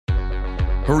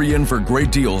Hurry in for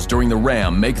great deals during the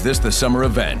Ram Make This the Summer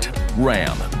event.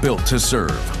 Ram, built to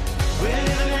serve.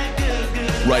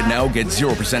 Right now, get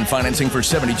 0% financing for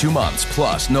 72 months,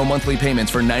 plus no monthly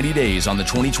payments for 90 days on the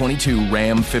 2022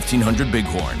 Ram 1500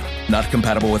 Bighorn. Not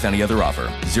compatible with any other offer.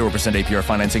 0% APR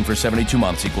financing for 72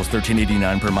 months equals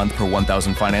 $13.89 per month per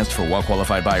 1,000 financed for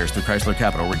well-qualified buyers through Chrysler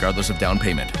Capital, regardless of down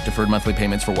payment. Deferred monthly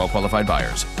payments for well-qualified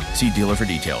buyers. See dealer for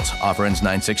details. Offer ends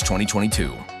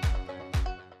 9/6/2022.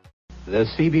 The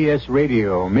CBS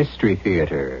Radio Mystery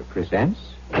Theater presents...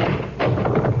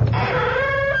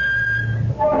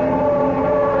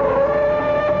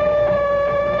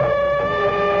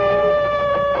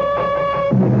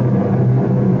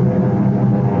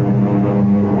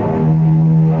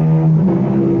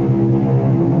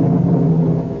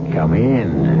 Come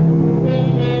in.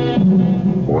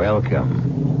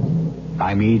 Welcome.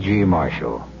 I'm E.G.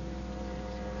 Marshall.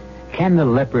 Can the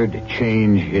leopard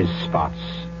change his spots?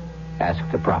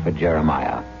 Asked the prophet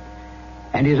Jeremiah.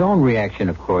 And his own reaction,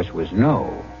 of course, was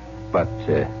no. But,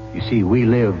 you see, we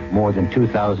live more than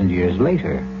 2,000 years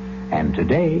later. And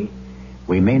today,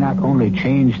 we may not only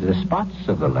change the spots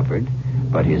of the leopard,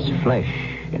 but his flesh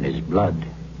and his blood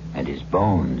and his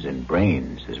bones and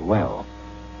brains as well.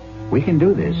 We can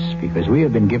do this because we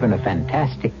have been given a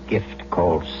fantastic gift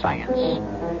called science.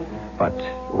 But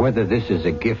whether this is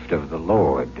a gift of the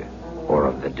Lord or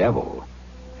of the devil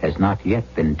has not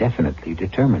yet been definitely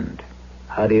determined.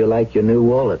 How do you like your new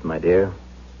wallet, my dear?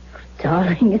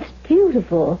 Darling, it's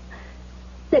beautiful.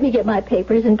 Let me get my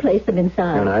papers and place them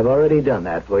inside. And I've already done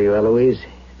that for you, Eloise.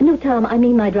 No, Tom, I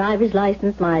mean my driver's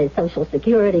license, my Social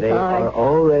Security They card. are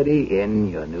already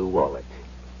in your new wallet.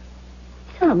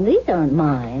 Tom, these aren't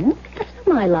mine. That's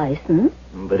not my license.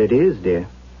 But it is, dear.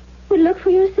 Well, look for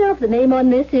yourself. The name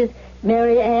on this is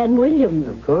Mary Ann Williams.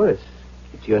 Of course.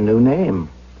 It's your new name.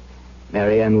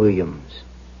 Mary Ann Williams.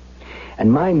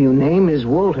 And my new name is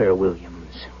Walter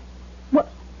Williams.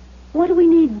 What do we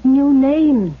need new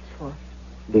names for?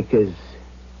 Because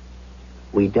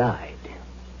we died.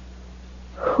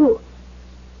 Who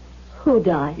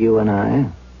died? You and I.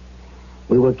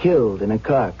 We were killed in a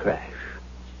car crash.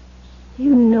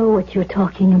 You know what you're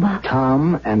talking about.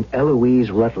 Tom and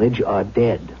Eloise Rutledge are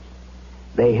dead.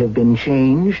 They have been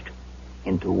changed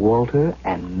into Walter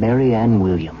and Mary Ann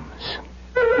Williams.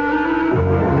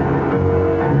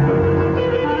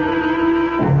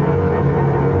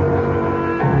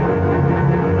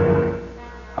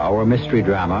 Our mystery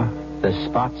drama, The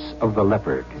Spots of the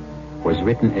Leopard, was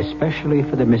written especially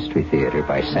for the Mystery Theater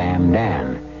by Sam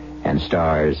Dan and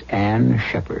stars Ann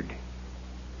Shepard.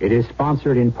 It is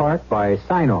sponsored in part by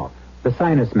Sign-Off, the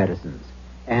sinus medicines,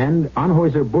 and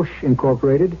Anheuser-Busch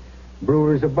Incorporated,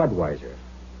 brewers of Budweiser.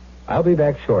 I'll be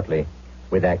back shortly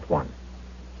with Act One.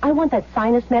 I want that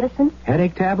sinus medicine.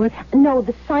 Headache tablet? No,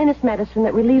 the sinus medicine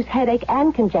that relieves headache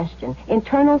and congestion,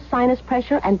 internal sinus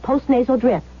pressure, and postnasal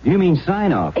drip. You mean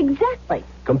Sign-Off? Exactly.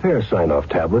 Compare Sign-Off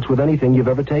tablets with anything you've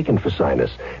ever taken for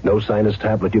sinus. No sinus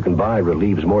tablet you can buy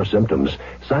relieves more symptoms.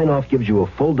 Sign-Off gives you a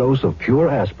full dose of pure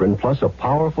aspirin plus a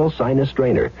powerful sinus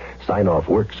drainer. Sign-Off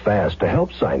works fast to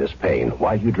help sinus pain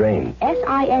while you drain.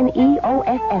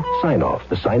 Sineoff. Sign-Off,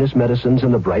 the sinus medicines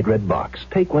in the bright red box.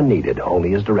 Take when needed,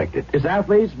 only as directed. It's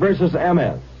athletes versus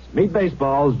MS. Meet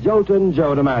baseball's Jolton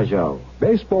Joe DiMaggio.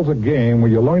 Baseball's a game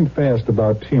where you learn fast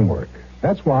about teamwork.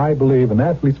 That's why I believe in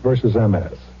athletes versus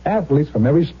MS. Athletes from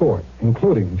every sport,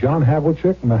 including John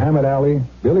Havlicek, Muhammad Ali,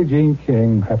 Billie Jean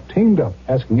King, have teamed up,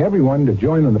 asking everyone to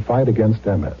join in the fight against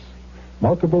MS.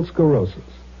 Multiple sclerosis,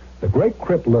 the great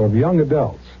crippler of young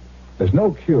adults. There's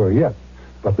no cure yet,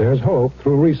 but there's hope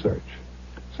through research.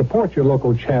 Support your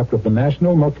local chapter of the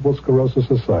National Multiple Sclerosis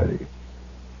Society.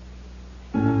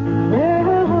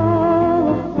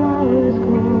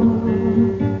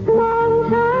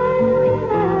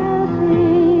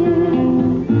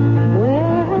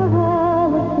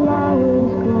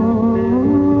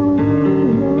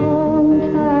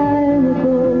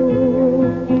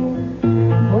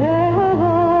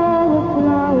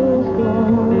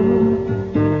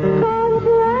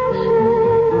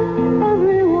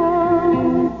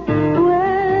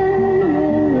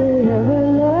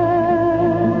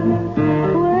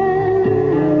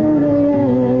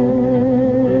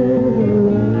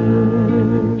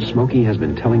 Has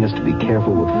been telling us to be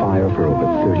careful with fire for over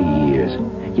 30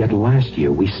 years. Yet last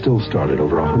year, we still started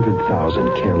over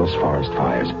 100,000 careless forest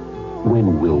fires.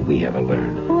 When will we ever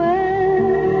learn?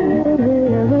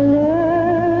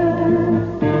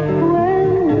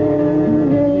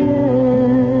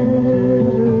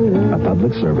 A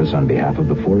public service on behalf of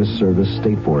the Forest Service,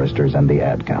 State Foresters, and the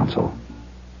Ad Council.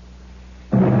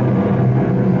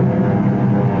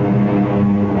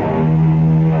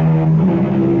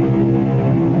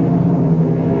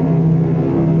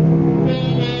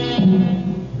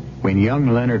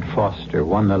 young Leonard Foster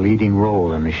won the leading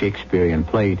role in the Shakespearean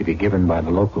play to be given by the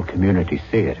local community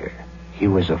theater, he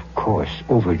was, of course,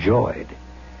 overjoyed.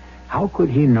 How could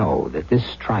he know that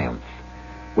this triumph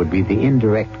would be the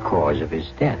indirect cause of his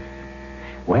death?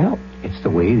 Well, it's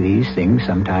the way these things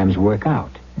sometimes work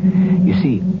out. You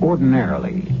see,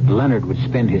 ordinarily, Leonard would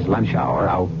spend his lunch hour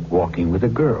out walking with a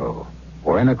girl,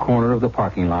 or in a corner of the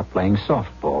parking lot playing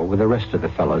softball with the rest of the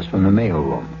fellows from the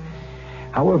mailroom.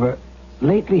 However,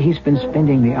 lately he's been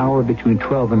spending the hour between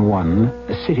 12 and 1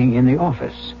 sitting in the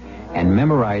office and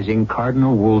memorizing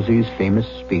Cardinal Wolsey's famous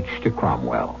speech to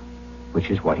Cromwell,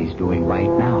 which is what he's doing right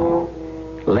now,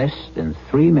 less than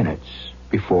 3 minutes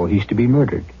before he's to be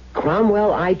murdered.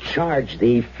 Cromwell, I charge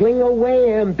thee, fling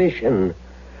away ambition.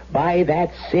 By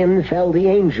that sin fell the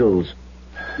angels.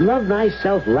 Love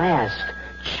thyself last.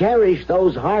 Cherish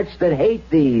those hearts that hate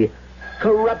thee.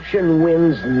 Corruption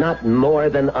wins not more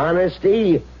than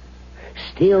honesty.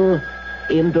 Still,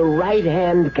 in the right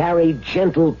hand carry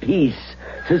gentle peace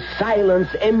to silence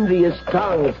envious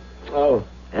tongues. Oh,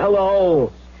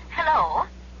 hello. Hello?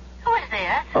 Who is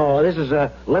there? Oh, this is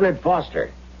Leonard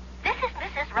Foster. This is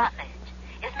Mrs. Rutledge.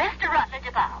 Is Mr. Rutledge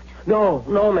about?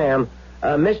 No, ma'am.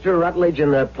 Mr. Rutledge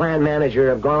and the plant manager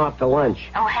have gone off to lunch.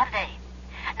 Oh, have they?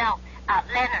 Now,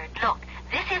 Leonard, look,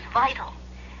 this is vital.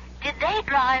 Did they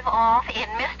drive off in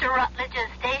Mr. Rutledge's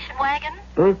station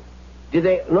wagon? Did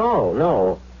they? No.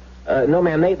 No,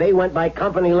 ma'am. They went by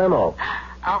company limo.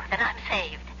 Oh, then I'm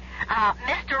saved.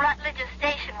 Mr. Rutledge's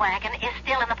station wagon is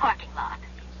still in the parking lot.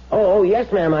 Oh,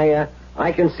 yes, ma'am.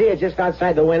 I can see it just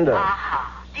outside the window.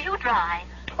 Aha. Do you drive?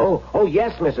 Oh,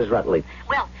 yes, Mrs. Rutledge.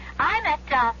 Well, I'm at,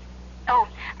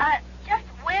 just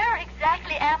where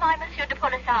exactly am I, Monsieur de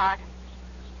Polissard?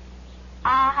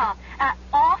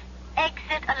 Off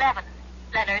exit 11,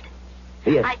 Leonard.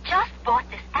 Yes. I just bought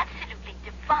this absolutely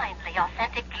divinely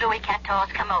authentic Louis XIV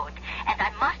commode, and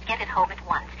I must get it home at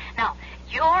once. Now,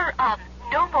 you're,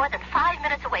 no more than 5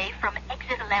 minutes away from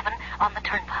exit 11 on the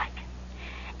turnpike.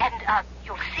 And,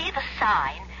 you'll see the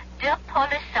sign, De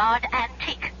Polissard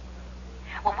Antique.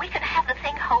 Well, we can have the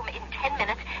thing home in 10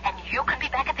 minutes, and you can be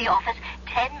back at the office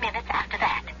 10 minutes after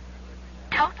that.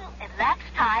 Total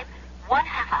elapsed time,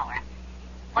 1/2 hour.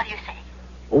 What do you say?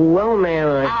 Well,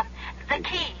 ma'am, the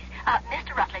keys.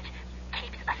 Mr. Rutledge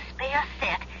keeps a spare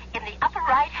set in the upper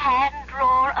right-hand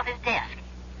drawer of his desk.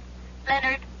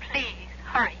 Leonard, please,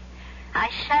 hurry. I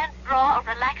shan't draw a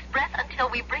relaxed breath until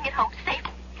we bring it home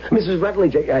safely. Mrs.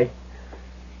 Rutledge,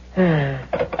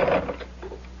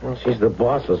 well, she's the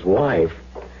boss's wife.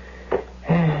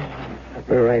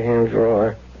 Upper right-hand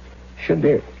drawer. Should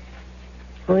be.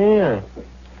 Oh, yeah.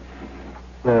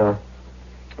 No.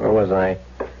 Where was I?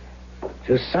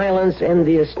 To silence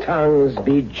envious tongues,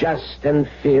 be just and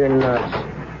fear not.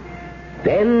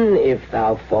 Then, if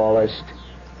thou fallest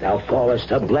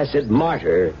a blessed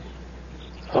martyr.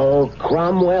 Oh,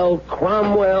 Cromwell,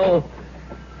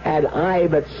 had I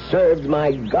but served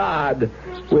my God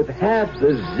with half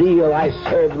the zeal I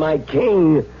served my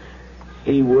king,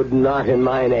 he would not in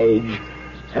mine age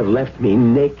have left me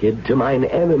naked to mine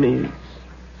enemies.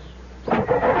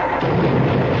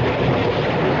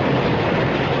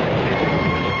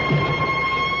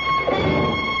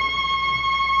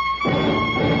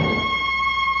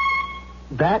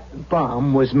 That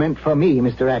bomb was meant for me,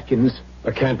 Mr. Atkins.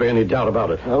 There can't be any doubt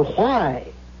about it. Why?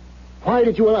 Why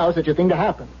did you allow such a thing to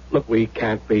happen? Look, we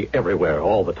can't be everywhere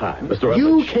all the time, Mr. Rutledge.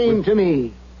 You came to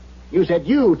me. You said,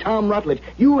 you, Tom Rutledge,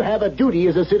 you have a duty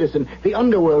as a citizen. The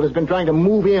underworld has been trying to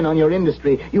move in on your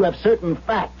industry. You have certain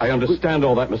facts. I understand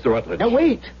all that, Mr. Rutledge. Now,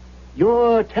 wait.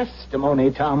 Your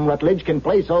testimony, Tom Rutledge, can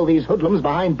place all these hoodlums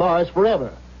behind bars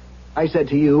forever. I said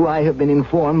to you, I have been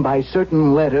informed by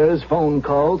certain letters, phone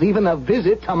calls, even a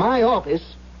visit to my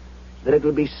office, that it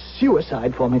would be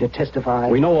suicide for me to testify.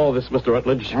 We know all this, Mr.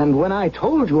 Rutledge. And when I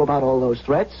told you about all those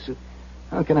threats,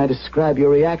 how can I describe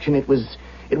your reaction? It was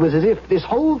as if this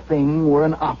whole thing were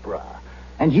an opera,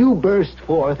 and you burst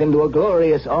forth into a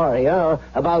glorious aria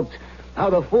about how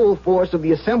the full force of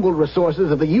the assembled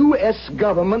resources of the U.S.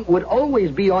 government would always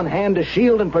be on hand to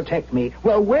shield and protect me.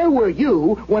 Well, where were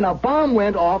you when a bomb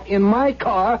went off in my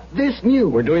car this new?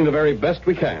 We're doing the very best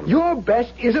we can. Your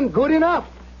best isn't good enough.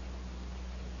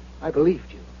 I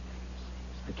believed you.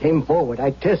 I came forward.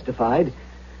 I testified.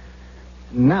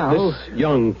 Now... This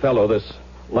young fellow, this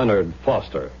Leonard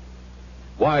Foster,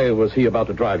 why was he about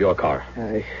to drive your car?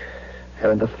 I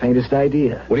haven't the faintest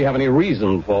idea. Would he have any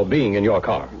reason for being in your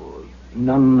car?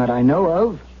 None that I know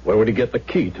of. Where would he get the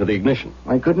key to the ignition?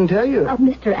 I couldn't tell you.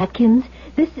 Mr. Atkins,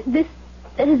 this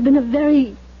has been a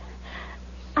very...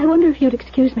 I wonder if you'd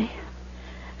excuse me.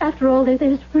 After all,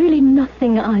 there's really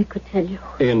nothing I could tell you.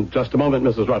 In just a moment,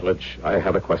 Mrs. Rutledge, I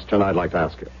have a question I'd like to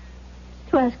ask you.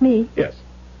 To ask me? Yes.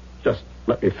 Just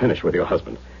let me finish with your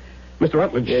husband. Mr.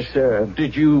 Rutledge. Yes, sir.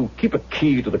 Did you keep a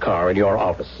key to the car in your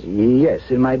office?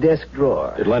 Yes, in my desk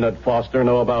drawer. Did Leonard Foster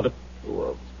know about it?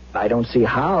 Well, I don't see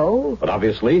how. But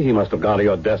obviously, he must have gone to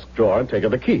your desk drawer and taken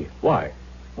the key. Why?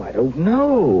 I don't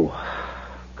know.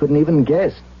 Couldn't even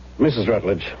guess. Mrs.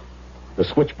 Rutledge, the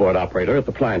switchboard operator at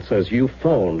the plant says you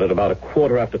phoned at about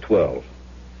 12:15.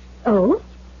 Oh?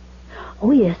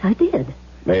 Oh, yes, I did.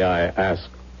 May I ask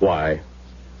why?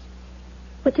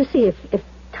 But to see if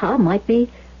Tom might be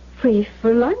free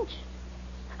for lunch.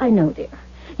 I know, dear.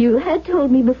 You had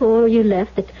told me before you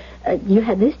left that you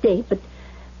had this date, but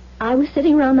I was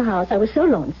sitting around the house. I was so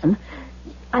lonesome.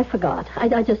 I forgot.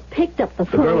 I just picked up the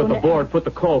phone. The girl at the board put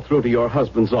the call through to your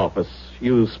husband's office.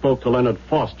 You spoke to Leonard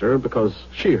Foster because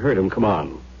she heard him come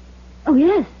on. Oh,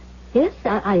 yes. Yes,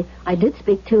 I did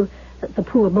speak to the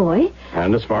poor boy.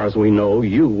 And as far as we know,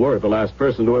 you were the last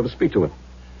person to ever speak to him.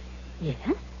 Yes,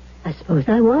 I suppose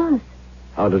I was.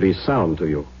 How did he sound to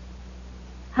you?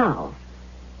 How?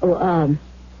 Oh,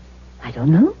 I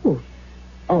don't know.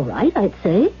 All right, I'd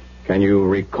say. Can you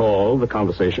recall the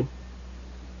conversation?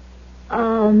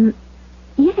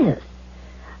 Yes.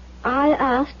 I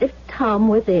asked if Tom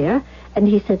were there, and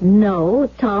he said no.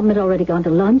 Tom had already gone to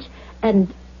lunch,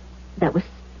 and that was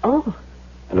all.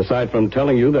 And aside from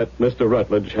telling you that Mr.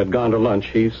 Rutledge had gone to lunch,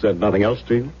 he said nothing else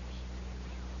to you?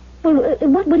 Well,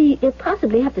 what would he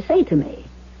possibly have to say to me?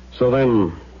 So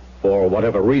then, for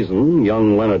whatever reason,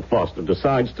 young Leonard Foster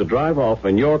decides to drive off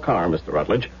in your car, Mr.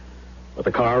 Rutledge, but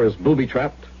the car is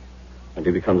booby-trapped, and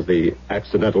he becomes the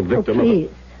accidental victim of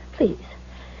it. Please.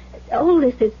 All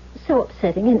this is so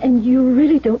upsetting, and you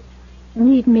really don't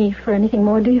need me for anything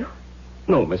more, do you?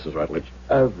 No, Mrs. Rutledge.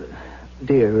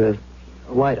 Dear,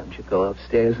 why don't you go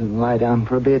upstairs and lie down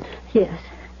for a bit? Yes.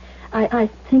 I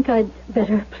think I'd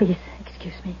better, please.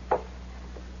 Excuse me.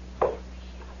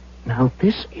 Now,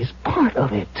 this is part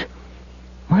of it.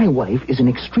 My wife is an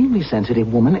extremely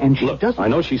sensitive woman, and she doesn't... I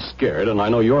know she's scared, and I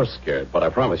know you're scared, but I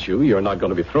promise you're not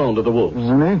going to be thrown to the wolves.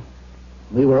 Really?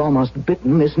 We were almost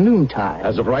bitten this noontime.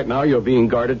 As of right now, you're being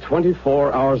guarded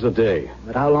 24 hours a day.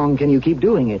 But how long can you keep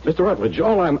doing it? Mr. Rutledge,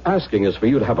 all I'm asking is for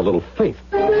you to have a little faith.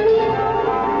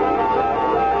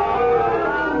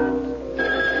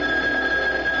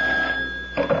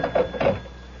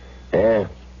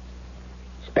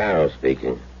 Sparrow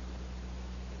speaking.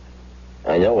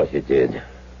 I know what you did.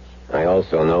 I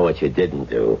also know what you didn't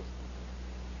do.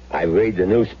 I read the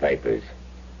newspapers.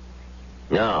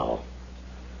 No.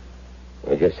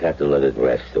 We just have to let it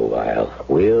rest a while.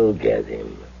 We'll get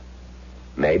him.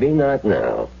 Maybe not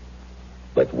now,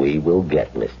 but we will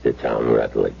get Mr. Tom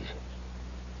Rutledge.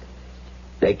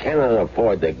 They cannot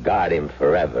afford to guard him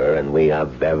forever, and we are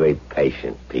very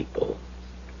patient people.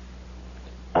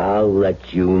 I'll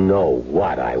let you know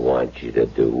what I want you to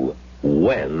do,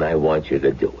 when I want you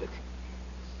to do it.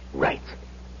 Right.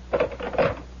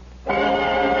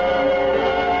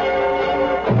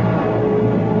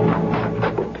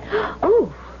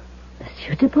 Oh,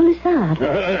 Monsieur de Polissard.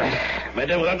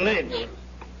 Madame Rutledge,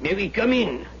 may we come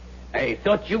in? I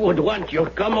thought you would want your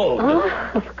commode.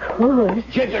 Oh, of course.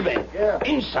 Gentlemen,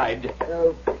 inside.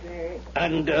 Okay.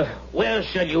 And where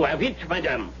shall you have it,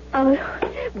 madame?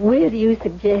 Where do you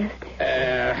suggest?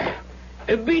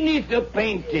 Beneath the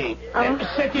painting.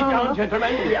 Set it down,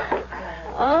 gentlemen. Yeah.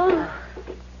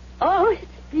 Oh, it's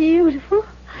beautiful.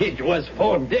 It was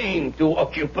foreordained to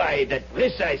occupy that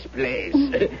precise place.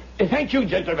 Thank you,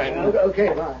 gentlemen.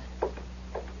 Okay, boss.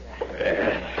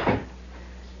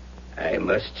 I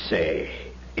must say,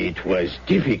 it was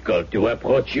difficult to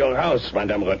approach your house,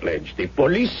 Madame Rutledge. The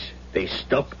police, they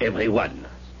stop everyone.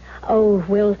 Oh,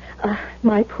 well,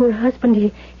 my poor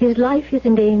husband, his life is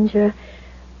in danger.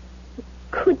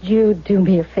 Could you do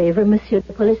me a favor, Monsieur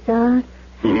de Polissard?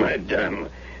 Madame,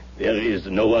 there is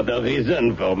no other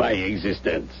reason for my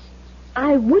existence.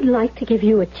 I would like to give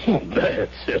you a check. But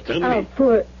certainly.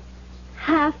 For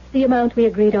half the amount we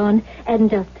agreed on,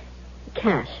 and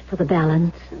cash for the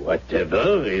balance.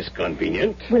 Whatever is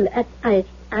convenient. Well, I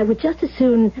would just as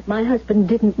soon my husband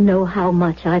didn't know how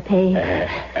much I pay.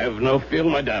 Have no fear,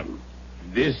 madame.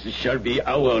 This shall be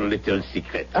our little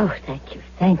secret. Oh, thank you.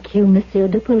 Thank you, Monsieur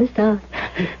de Polissard.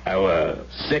 Our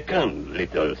second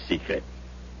little secret.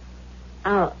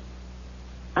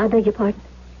 I beg your pardon?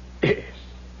 Yes.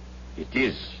 It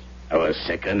is our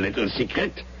second little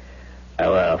secret.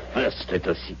 Our first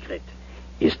little secret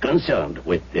is concerned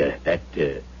with that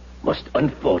most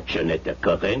unfortunate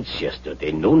occurrence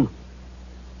yesterday noon.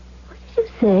 What did you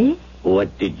say?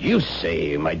 What did you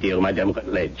say, my dear Madame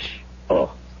Rutledge?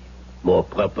 Oh, More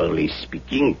properly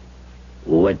speaking,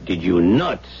 what did you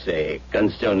not say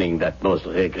concerning that most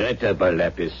regrettable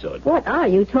episode? What are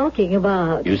you talking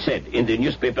about? You said in the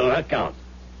newspaper account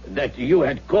that you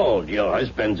had called your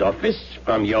husband's office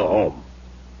from your home.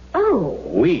 Oh.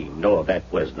 We know that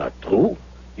was not true.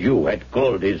 You had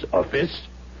called his office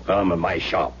from my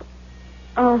shop.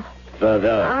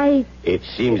 Further, it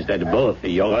seems that both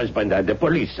your husband and the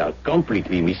police are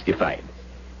completely mystified.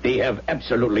 They have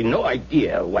absolutely no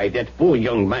idea why that poor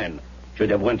young man should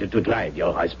have wanted to drive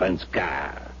your husband's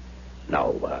car.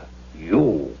 Now,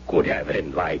 you could have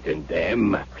enlightened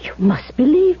them. You must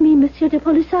believe me, Monsieur de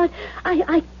Polissard.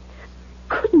 I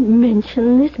couldn't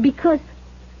mention this because,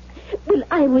 well,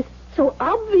 I was so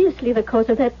obviously the cause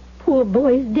of that poor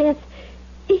boy's death.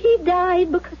 He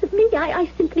died because of me. I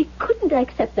simply couldn't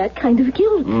accept that kind of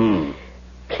guilt.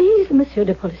 Please, Monsieur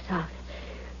de Polissard,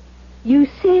 you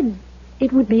said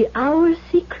it would be our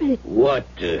secret. What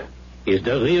is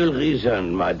the real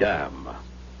reason, madame?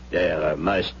 There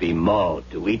must be more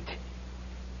to it.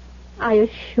 I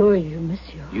assure you,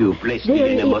 monsieur. You placed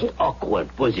me in a most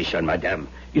awkward position, madame.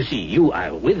 You see, you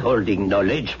are withholding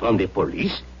knowledge from the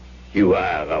police. You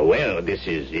are aware this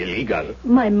is illegal.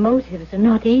 My motives are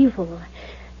not evil.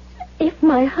 If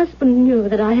my husband knew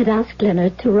that I had asked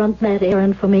Leonard to run that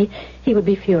errand for me, he would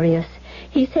be furious.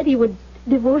 He said he would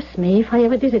divorce me if I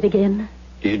ever did it again.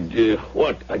 Did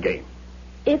what again?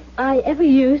 If I ever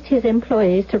used his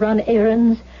employees to run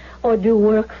errands or do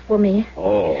work for me.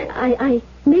 Oh. I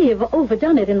may have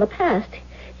overdone it in the past.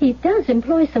 He does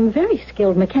employ some very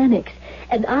skilled mechanics,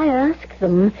 and I ask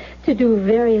them to do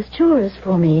various chores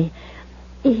for me.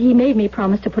 He made me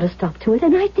promise to put a stop to it,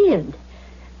 and I did.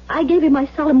 I gave him my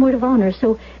solemn word of honor,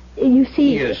 so you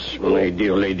see... Yes, my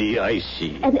dear lady, I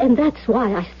see. And that's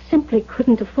why I simply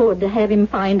couldn't afford to have him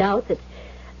find out that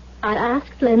I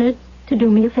asked Leonard to do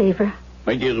me a favor.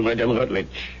 My dear Madame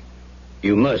Rutledge,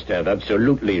 you must have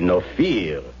absolutely no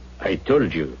fear. I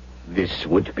told you this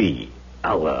would be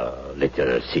our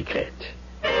little secret.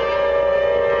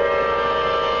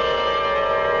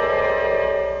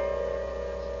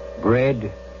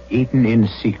 Bread eaten in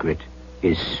secret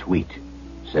is sweet,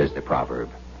 says the proverb.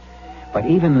 But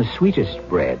even the sweetest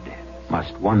bread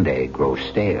must one day grow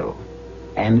stale.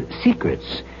 And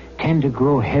secrets tend to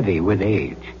grow heavy with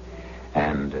age.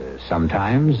 And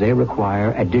sometimes they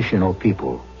require additional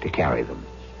people to carry them,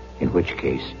 in which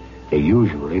case they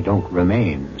usually don't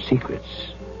remain secrets.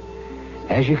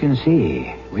 As you can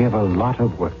see, we have a lot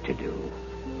of work to do,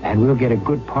 and we'll get a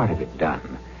good part of it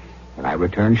done when I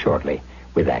return shortly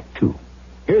with Act 2.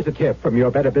 Here's a tip from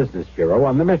your Better Business Bureau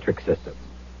on the metric system.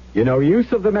 You know,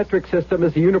 use of the metric system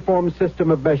as a uniform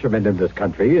system of measurement in this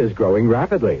country is growing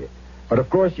rapidly. But of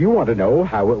course you want to know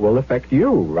how it will affect you,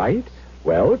 right?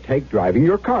 Well, take driving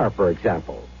your car, for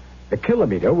example. The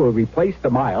kilometer will replace the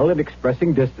mile in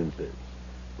expressing distances.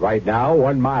 Right now,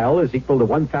 1 mile is equal to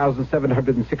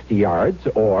 1,760 yards,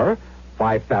 or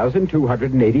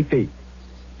 5,280 feet.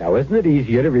 Now, isn't it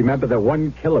easier to remember that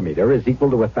 1 kilometer is equal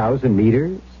to 1,000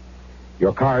 meters?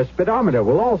 Your car's speedometer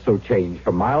will also change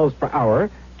from miles per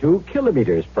hour to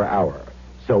kilometers per hour.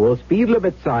 So will speed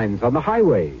limit signs on the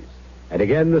highways. And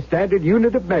again, the standard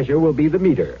unit of measure will be the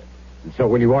meter. And so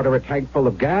when you order a tank full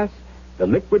of gas, the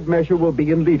liquid measure will be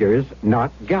in liters,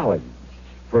 not gallons.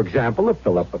 For example, a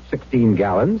fill-up of 16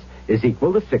 gallons is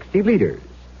equal to 60 liters.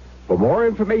 For more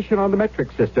information on the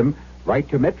metric system, write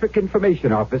to Metric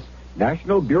Information Office,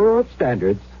 National Bureau of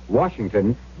Standards,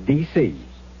 Washington, D.C.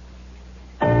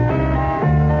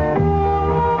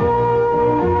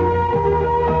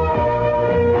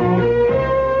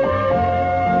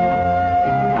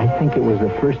 I think it was the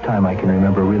first time I can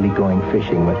remember really going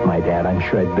fishing with my dad. I'm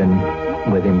sure I'd been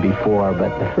with him before,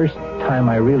 but the first time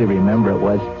I really remember it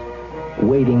was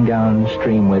wading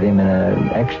downstream with him in an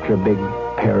extra big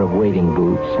pair of wading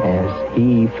boots as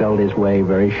he felt his way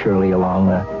very surely along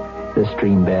the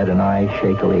stream bed, and I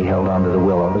shakily held onto the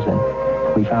willows,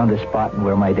 and we found a spot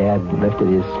where my dad lifted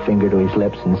his finger to his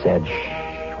lips and said, "Shh,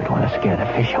 we don't want to scare the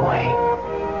fish away."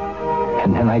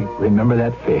 And then I remember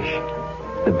that fish,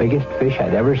 the biggest fish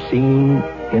I'd ever seen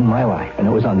in my life, and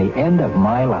it was on the end of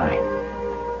my line.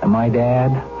 And my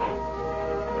dad,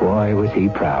 boy, was he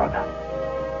proud.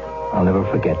 I'll never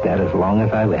forget that as long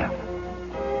as I live.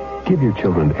 Give your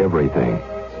children everything.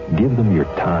 Give them your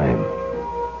time.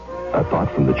 A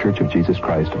thought from the Church of Jesus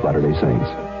Christ of Latter-day Saints,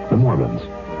 the Mormons.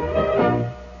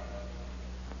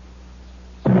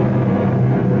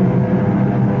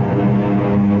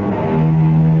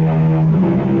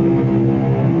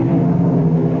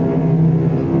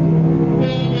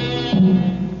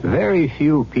 Very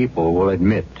few people will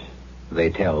admit they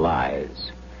tell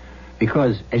lies.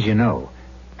 Because, as you know,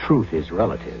 truth is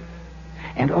relative.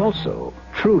 And also,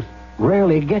 truth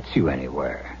rarely gets you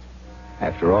anywhere.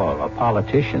 After all, a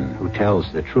politician who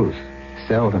tells the truth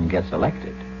seldom gets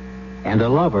elected. And a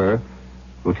lover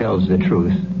who tells the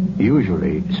truth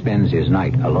usually spends his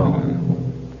night alone.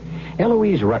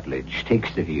 Eloise Rutledge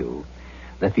takes the view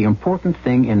that the important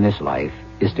thing in this life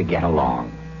is to get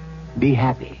along, be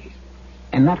happy,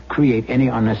 and not create any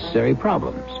unnecessary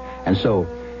problems. And so,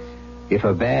 if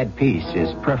a bad peace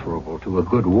is preferable to a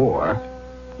good war,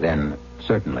 then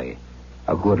certainly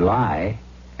a good lie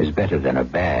is better than a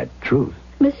bad truth.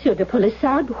 Monsieur de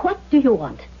Polissard, what do you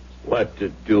want? What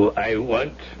do I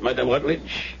want, Madame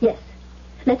Rutledge? Yes.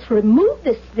 Let's remove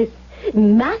this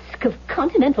mask of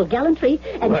continental gallantry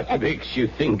and... What makes you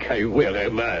think I wear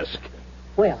a mask?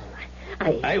 Well,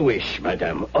 I wish,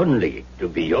 Madame, only to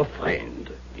be your friend,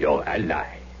 your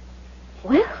ally.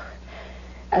 Well,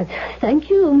 thank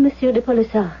you, Monsieur de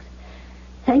Polissard.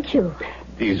 Thank you.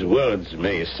 These words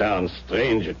may sound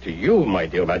strange to you, my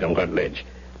dear Madame Rutledge,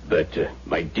 but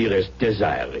my dearest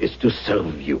desire is to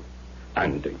serve you.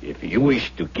 And if you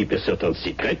wish to keep a certain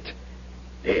secret,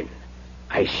 then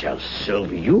I shall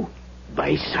serve you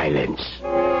by silence.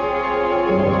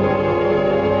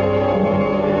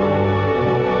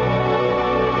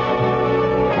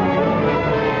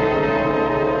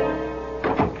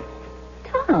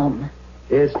 Tom.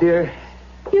 Yes, dear?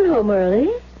 You're home early.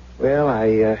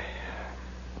 Well,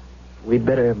 we'd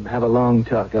better have a long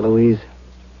talk, Eloise.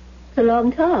 It's a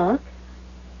long talk.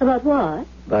 About what?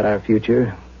 About our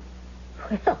future.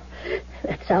 Well,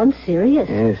 that sounds serious.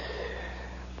 Yes.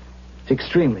 It's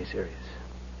extremely serious.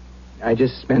 I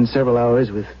just spent several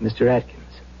hours with Mr. Atkins.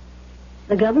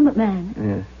 The government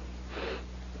man?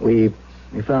 Yeah. We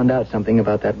found out something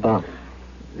about that bomb.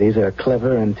 These are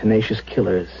clever and tenacious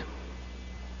killers.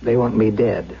 They want me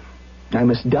dead. I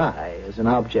must die as an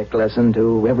object lesson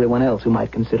to everyone else who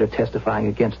might consider testifying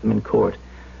against them in court.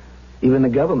 Even the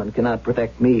government cannot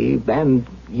protect me and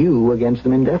you against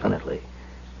them indefinitely.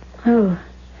 Oh.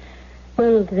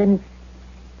 Well, then,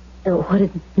 what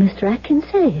did Mr. Atkins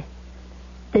say?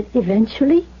 That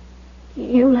eventually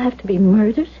you'll have to be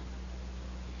murdered?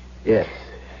 Yes.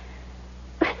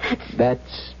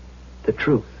 That's the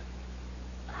truth.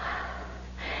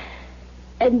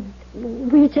 And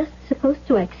we're just supposed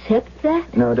to accept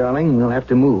that? No, darling, we'll have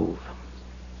to move.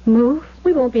 Move?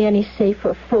 We won't be any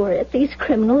safer for it. These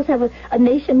criminals have a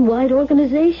nationwide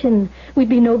organization. We'd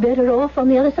be no better off on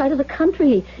the other side of the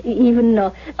country, even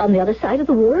on the other side of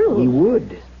the world. We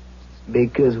would,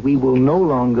 because we will no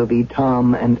longer be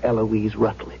Tom and Eloise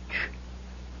Rutledge.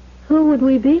 Who would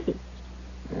we be?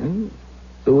 Who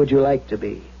would you like to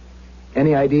be?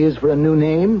 Any ideas for a new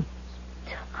name?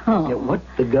 Tom. Yeah, what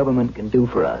the government can do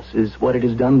for us is what it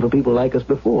has done for people like us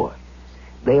before.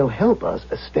 They'll help us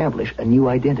establish a new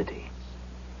identity.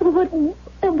 What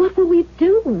will we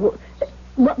do?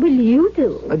 What will you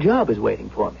do? A job is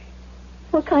waiting for me.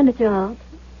 What kind of job?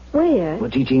 Where? Well,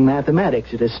 teaching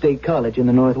mathematics at a state college in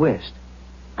the Northwest.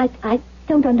 I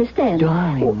don't understand.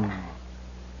 Darling,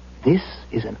 this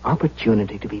is an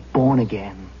opportunity to be born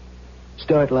again.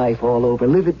 Start life all over.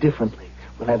 Live it differently.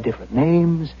 We'll have different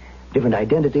names, different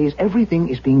identities. Everything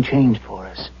is being changed for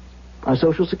us. Our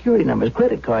social security numbers,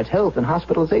 credit cards, health and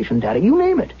hospitalization data, you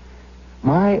name it.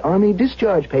 My Army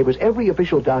discharge papers, every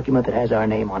official document that has our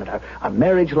name on it, our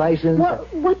marriage license.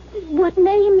 What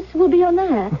names will be on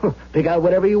that? Pick out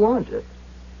whatever you want.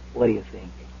 What do you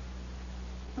think?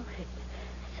 Oh, it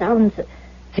sounds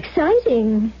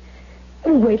exciting.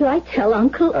 Wait till I tell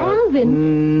Uncle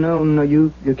Alvin. No,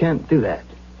 you can't do that.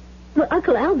 Well,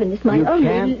 Uncle Alvin is my only... You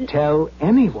can't tell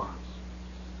anyone.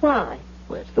 Why?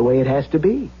 Well, it's the way it has to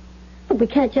be. But we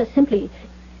can't just simply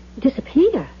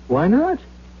disappear. Why not?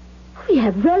 We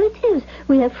have relatives.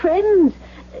 We have friends.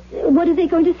 What are they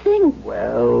going to think?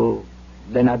 Well,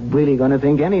 they're not really going to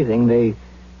think anything.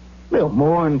 They'll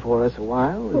mourn for us a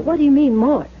while. Well, what do you mean,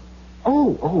 mourn?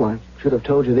 Oh, I should have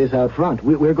told you this out front.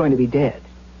 We're going to be dead.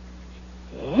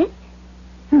 Dead?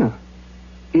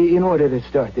 In order to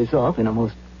start this off in a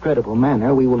most credible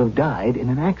manner, we will have died in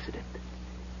an accident.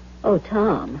 Oh,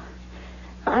 Tom,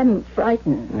 I'm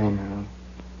frightened.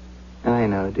 I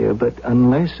know, dear, but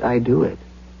unless I do it,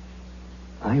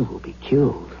 I will be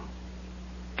killed.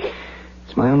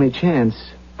 It's my only chance.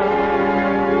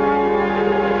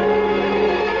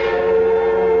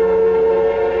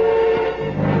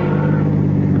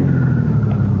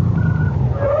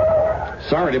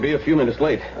 Sorry to be a few minutes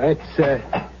late.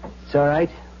 It's all right.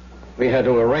 We had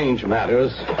to arrange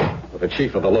matters with the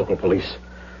chief of the local police.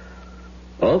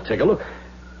 Well, take a look.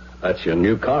 That's your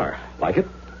new car. Like it?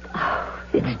 Oh,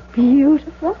 it's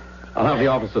beautiful. I'll have the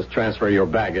officers transfer your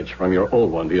baggage from your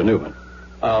old one to your new one.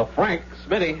 Frank,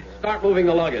 Smitty, start moving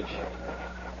the luggage.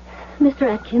 Mr.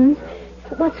 Atkins,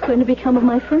 what's going to become of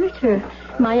my furniture,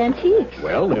 my antiques?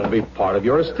 Well, they'll be part of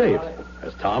your estate.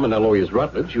 As Tom and Eloise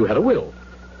Rutledge, you had a will.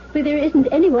 But there isn't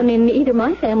anyone in either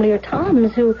my family or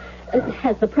Tom's who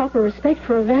has the proper respect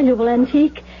for a valuable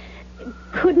antique.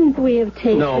 Couldn't we have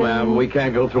taken... No, ma'am, we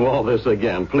can't go through all this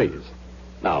again, please.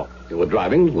 Now, you were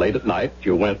driving late at night.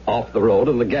 You went off the road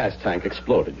and the gas tank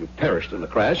exploded. You perished in the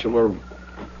crash and were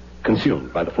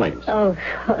consumed by the flames. Oh,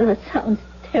 that sounds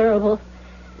terrible.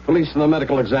 The police and the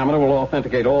medical examiner will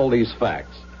authenticate all these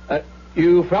facts.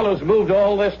 You fellows moved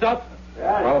all this stuff?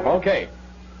 Yeah. Well, okay.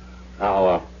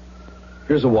 Now,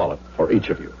 here's a wallet for each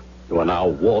of you. You are now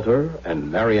Walter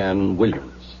and Marianne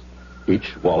Williams.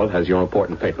 Each wallet has your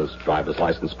important papers, driver's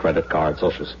license, credit card,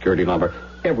 social security number,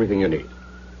 everything you need.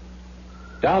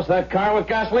 Douse that car with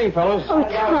gasoline, fellows. Oh,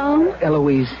 Tom.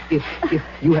 Eloise, if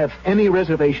you have any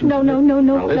reservations... No,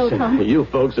 Now, listen, Tom. you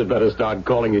folks had better start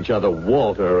calling each other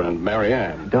Walter and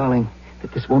Marianne. Darling,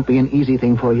 that this won't be an easy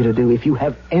thing for you to do. If you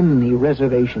have any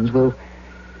reservations, well...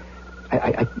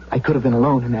 I could have been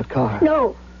alone in that car.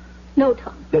 No,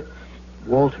 Tom.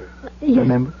 Walter, Yes,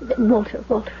 remember?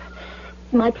 Walter.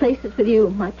 My place is with you.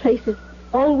 My place is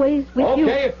always with you.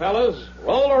 Okay, fellas,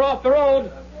 roll her off the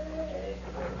road.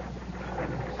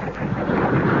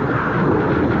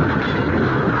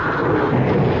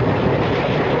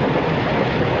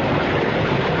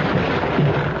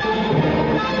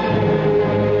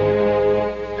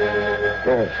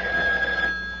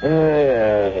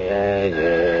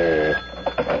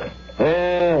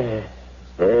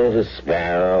 There's a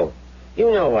sparrow.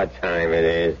 You know what time it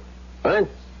is. What?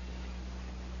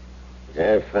 Is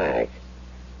that a fact?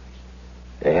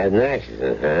 They had an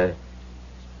accident,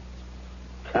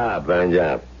 huh? Car burned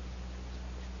up.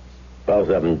 Both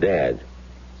of them dead.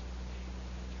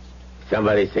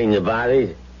 Somebody seen the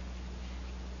bodies?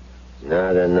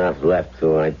 Not enough left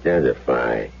to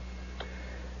identify.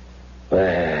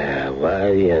 Well, what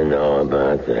do you know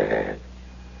about that?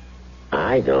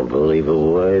 I don't believe a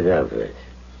word of it.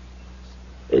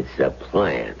 It's a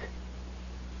plant.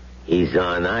 He's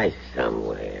on ice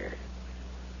somewhere.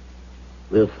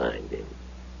 We'll find him.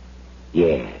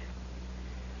 Yeah.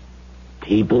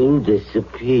 People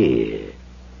disappear.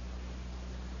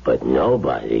 But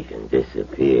nobody can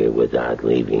disappear without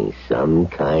leaving some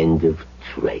kind of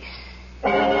trace.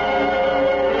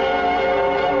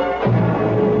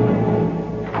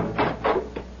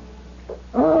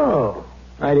 Oh,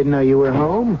 I didn't know you were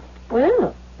home.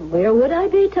 Well, where would I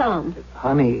be, Tom?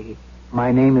 Honey,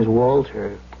 my name is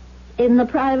Walter. In the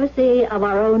privacy of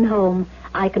our own home,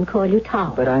 I can call you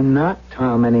Tom. But I'm not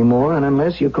Tom anymore, and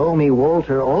unless you call me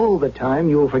Walter all the time,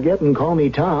 you'll forget and call me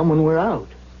Tom when we're out.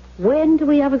 When do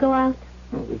we ever go out?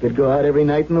 Well, we could go out every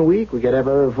night in the week. We could have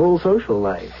a full social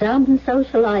life. Some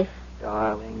social life.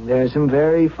 Darling, there's some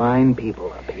very fine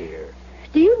people up here.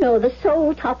 Do you know the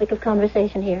sole topic of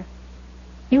conversation here?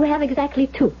 You have exactly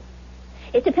two.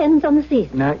 It depends on the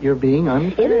season. Not you're being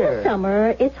unfair. In the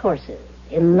summer, it's horses.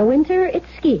 In the winter, it's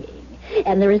skiing.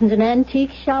 And there isn't an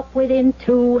antique shop within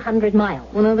 200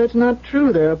 miles. Well, no, that's not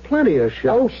true. There are plenty of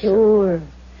shops. Oh, sure.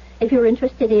 If you're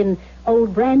interested in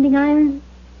old branding iron,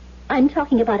 I'm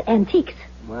talking about antiques.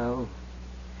 Well,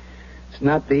 it's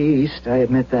not the East, I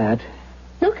admit that.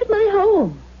 Look at my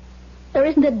home. There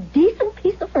isn't a decent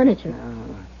piece of furniture.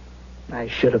 I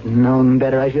should have known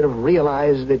better. I should have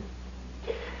realized that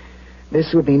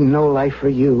this would be no life for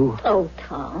you. Oh,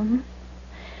 Tom.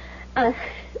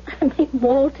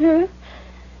 Walter,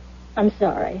 I'm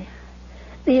sorry.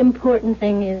 The important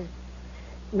thing is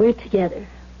we're together.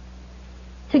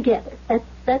 Together.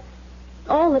 That's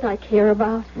all that I care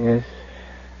about. Yes,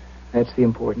 that's the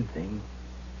important thing.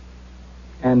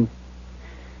 And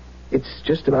it's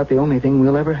just about the only thing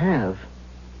we'll ever have,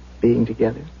 being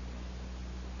together.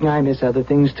 I miss other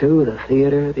things, too. The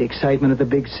theater, the excitement of the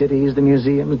big cities, the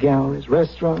museums, galleries,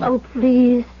 restaurants. Oh,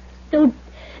 please. Don't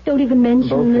even mention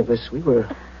Both of us, we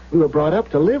were brought up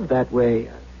to live that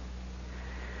way.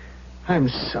 I'm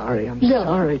sorry. I'm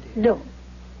sorry, dear.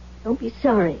 Don't be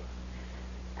sorry.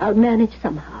 I'll manage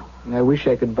somehow. I wish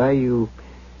I could buy you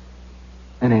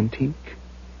an antique.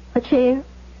 A chair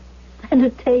and a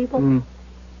table.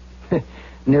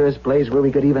 Nearest place where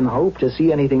we could even hope to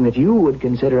see anything that you would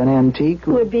consider an antique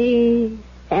would be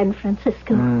San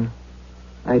Francisco.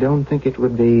 I don't think it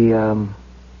would be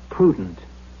prudent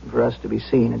for us to be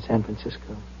seen in San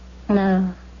Francisco.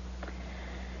 No,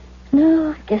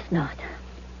 I guess not.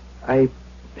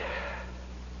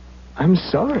 I'm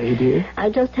sorry, dear.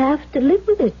 I just have to live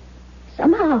with it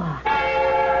somehow.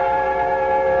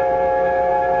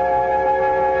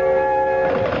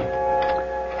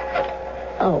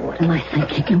 Oh, what am I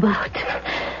thinking about?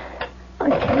 I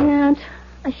can't.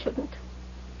 I shouldn't.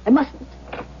 I mustn't.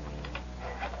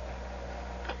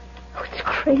 Oh, it's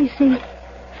crazy.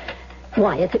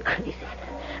 Why is it crazy?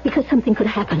 Because something could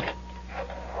happen.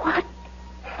 What?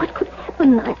 What could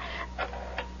happen?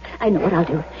 I know what I'll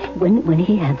do. When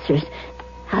he answers,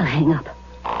 I'll hang up.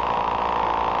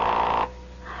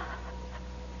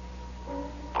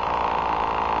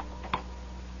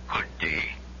 Good day.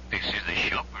 This is the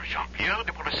shop of Jean-Pierre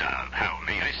de Polissard. How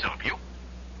may I serve you?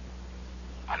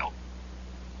 Hello?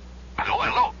 Hello,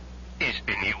 hello? Is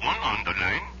anyone on the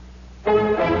line?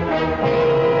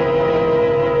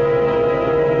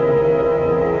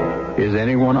 Is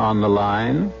anyone on the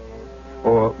line?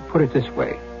 Or put it this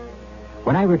way.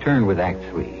 When I return with Act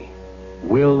 3,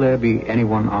 will there be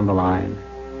anyone on the line?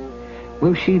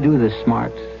 Will she do the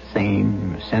smart,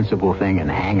 sane, sensible thing and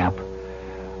hang up?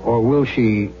 Or will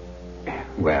she...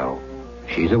 Well,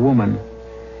 she's a woman.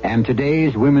 And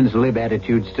today's women's lib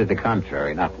attitudes to the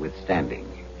contrary notwithstanding,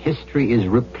 history is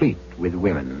replete with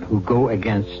women who go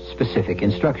against specific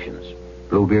instructions.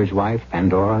 Bluebeard's wife,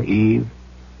 Pandora, Eve.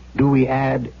 Do we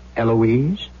add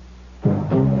Eloise?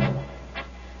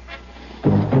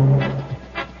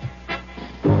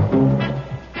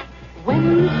 When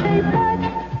you say but,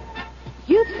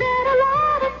 you've said a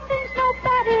lot of things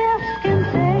nobody else can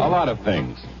say. A lot of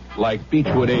things, like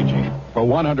Beechwood aging for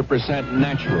 100%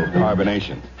 natural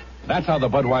carbonation. That's how the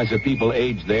Budweiser people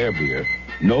age their beer.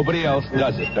 Nobody else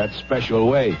does it that special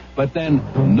way. But then,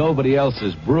 nobody else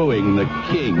is brewing the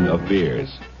king of beers.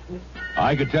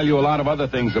 I could tell you a lot of other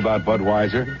things about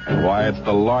Budweiser and why it's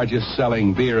the largest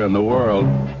selling beer in the world.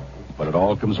 But it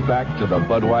all comes back to the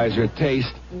Budweiser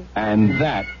taste, and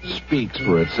that speaks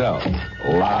for itself.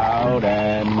 Loud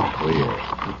and clear.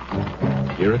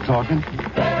 Hear it talking?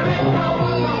 There is no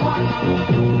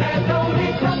one. There's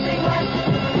only something left.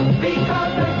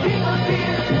 Because the king of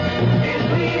beer is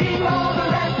leading all the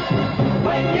rest.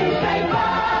 When you say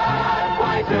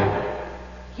Budweiser,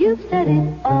 you've said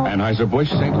it all. Anheuser-Busch,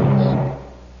 St. Louis.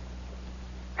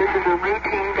 This is a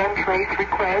routine gun trace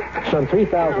request. Some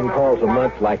 3,000 calls a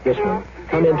month like this one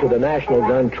come into the National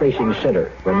Gun Tracing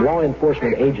Center from law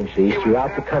enforcement agencies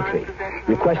throughout the country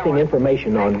requesting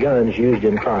information on guns used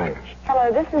in crimes.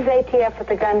 Hello, this is ATF with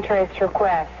the gun trace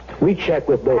request. We check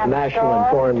with both national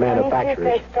and foreign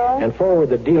manufacturers and forward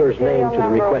the dealer's name to the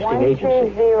requesting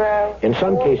agency. In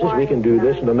some cases, we can do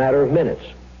this in a matter of minutes.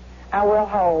 I will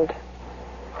hold.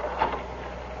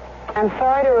 I'm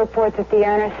sorry to report that the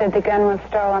owner said the gun was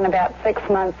stolen about 6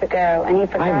 months ago, and he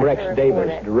forgot I'm Rex to report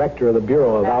Davis, it. Director of the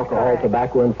Bureau of Alcohol,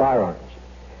 Tobacco, and Firearms.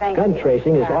 Gun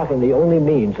tracing is often the only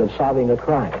means of solving a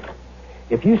crime.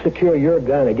 If you secure your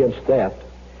gun against theft,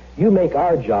 you make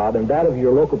our job and that of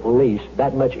your local police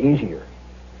that much easier.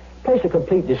 Place a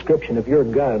complete description of your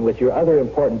gun with your other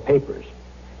important papers.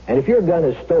 And if your gun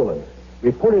is stolen,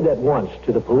 report it at once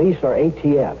to the police or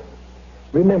ATF.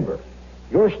 Remember,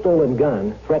 your stolen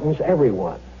gun threatens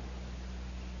everyone.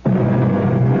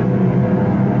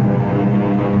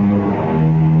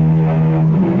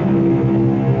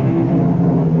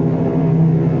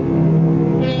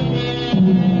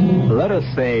 Let us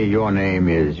say your name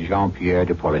is Jean-Pierre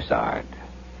de Polissard,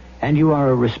 and you are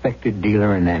a respected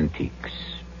dealer in antiques.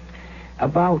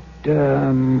 About,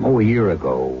 a year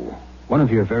ago, one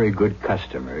of your very good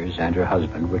customers and her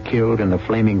husband were killed in the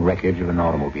flaming wreckage of an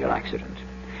automobile accident.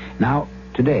 Now,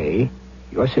 today,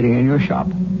 you're sitting in your shop,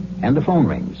 and the phone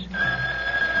rings.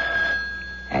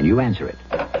 And you answer it.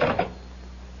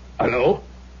 Hello?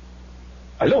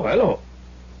 Hello?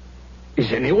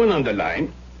 Is anyone on the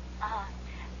line?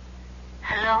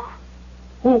 Hello?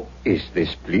 Who is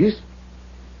this, please?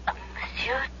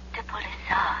 Monsieur de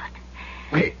Polissard.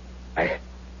 Wait,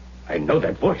 I know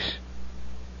that voice.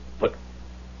 But,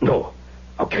 no,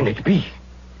 how can it be?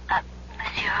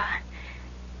 Monsieur,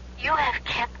 you have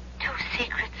kept 2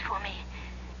 secrets for me.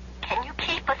 Can you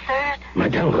keep a third?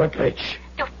 Madame Rutledge.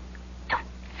 Don't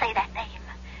say that name.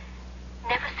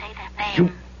 Never say that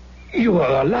name. You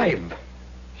are alive.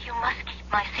 You must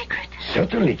keep my secret.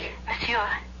 Certainly. Monsieur,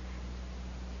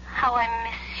 how I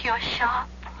miss your shop.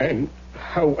 And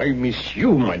how I miss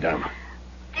you, madame.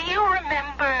 Do you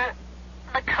remember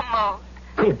the commode?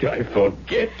 Could I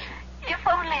forget? If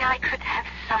only I could have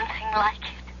something like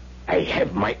it. I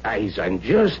have my eyes on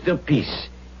just a piece.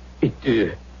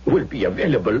 It will be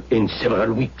available in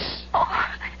several weeks. Oh,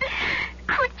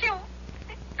 could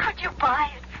you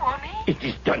buy it for me? It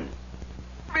is done.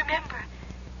 Remember,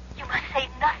 you must say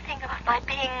nothing about my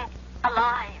being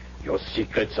alive. Your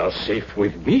secrets are safe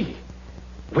with me.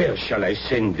 Where shall I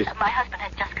send this? My husband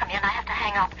has just come in. I have to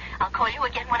hang up. I'll call you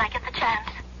again when I get the chance.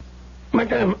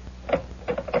 Madame.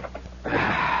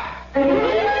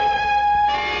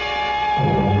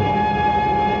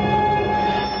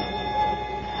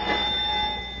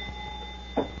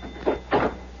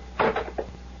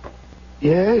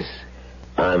 Yes?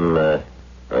 I'm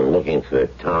looking for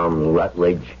Tom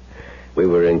Rutledge. We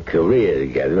were in Korea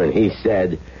together, and he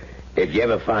said, if you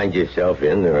ever find yourself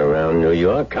in or around New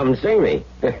York, come see me.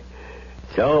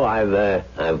 So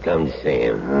I've come to see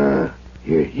him.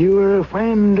 You were a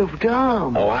friend of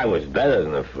Tom. Oh, I was better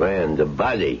than a friend, a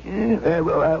buddy.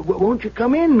 Won't you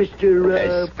come in,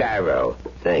 Mr. Sparrow.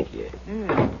 Thank you.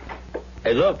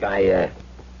 Hey, look, I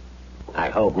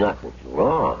hope nothing's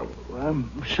wrong. Well,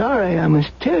 I'm sorry I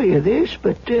must tell you this,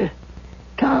 but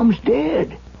Tom's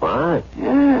dead. What?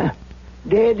 Yeah,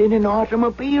 dead in an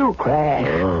automobile crash.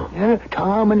 Oh. Yeah,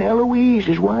 Tom and Eloise,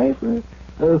 his wife.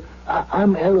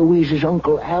 I'm Eloise's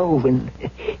Uncle Alvin.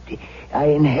 I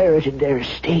inherited their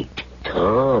estate.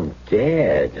 Tom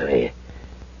dead.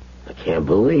 I can't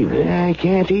believe it. I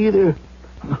can't either.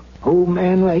 Old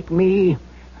man like me,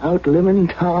 outliving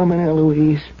Tom and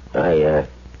Eloise.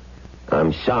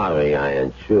 I'm sorry I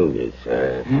intruded,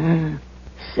 sir.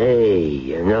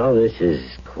 Say, this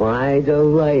is quite a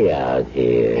layout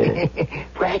here.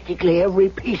 Practically every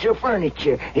piece of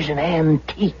furniture is an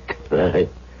antique.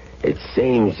 It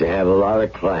seems to have a lot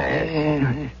of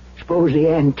class. Suppose the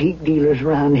antique dealers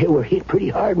around here were hit pretty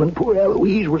hard when poor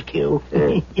Eloise was killed.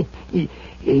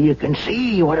 You can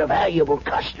see what a valuable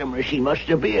customer she must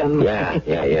have been.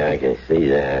 Yeah, I can see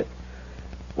that.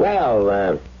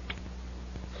 Well,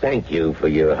 thank you for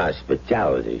your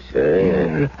hospitality,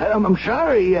 sir. I'm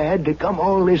sorry you had to come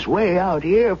all this way out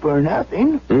here for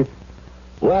nothing.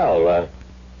 Well,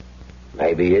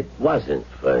 maybe it wasn't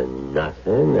for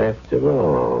nothing after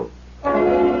all.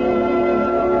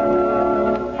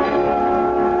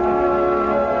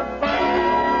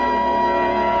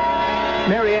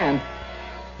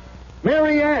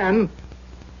 Marianne!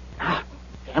 Ah,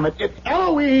 damn it, it's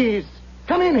Eloise!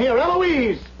 Come in here,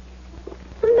 Eloise!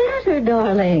 What's the matter,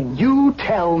 darling? You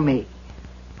tell me.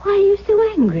 Why are you so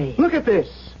angry? Look at this.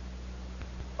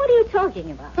 What are you talking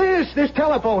about? This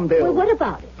telephone bill. Well, what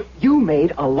about it? You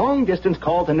made a long-distance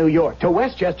call to New York, to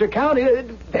Westchester County.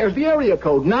 There's the area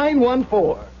code,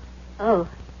 914. Oh.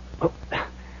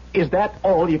 Is that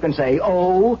all you can say?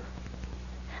 Oh?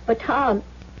 But, Tom,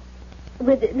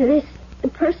 this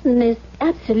person is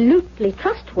absolutely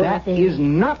trustworthy. That is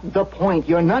not the point.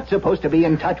 You're not supposed to be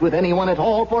in touch with anyone at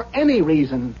all for any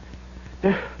reason.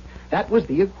 That was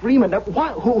the agreement.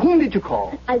 Whom did you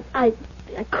call? I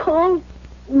called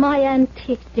my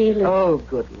antique dealer. Oh,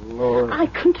 good Lord. I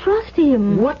can trust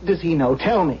him. What does he know?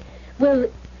 Tell me. Well,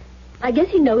 I guess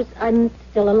he knows I'm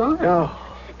still alive.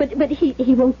 Oh. But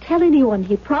he won't tell anyone,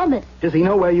 he promised. Does he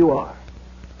know where you are?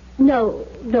 No,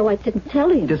 I didn't tell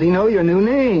him. Does he know your new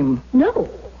name? No.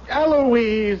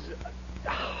 Eloise!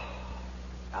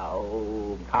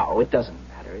 Oh, it doesn't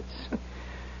matter.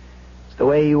 It's the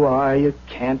way you are. You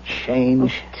can't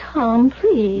change. Oh, Tom,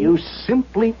 please. You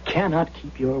simply cannot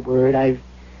keep your word.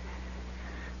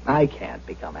 I can't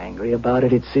become angry about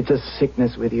it. It's a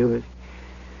sickness with you.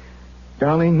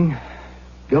 Darling,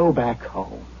 go back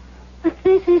home. But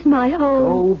this is my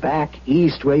home. Go back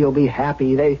east where you'll be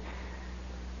happy. They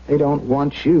don't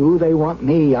want you. They want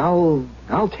me. I'll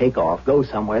take off. Go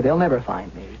somewhere. They'll never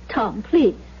find me. Tom,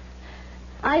 please.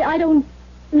 I don't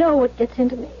know what gets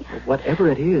into me. Whatever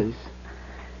it is,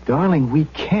 darling, we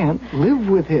can't live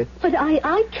with it. But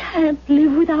I can't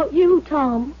live without you,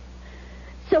 Tom.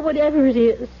 So whatever it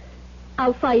is,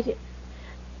 I'll fight it.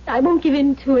 I won't give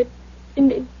in to it,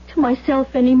 to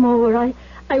myself anymore.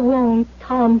 I won't,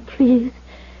 Tom, please.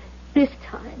 This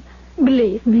time,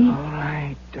 believe me. All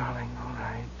right, darling, all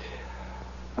right.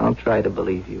 I'll try to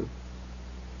believe you.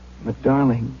 But,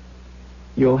 darling,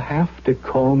 you'll have to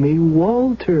call me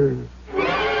Walter.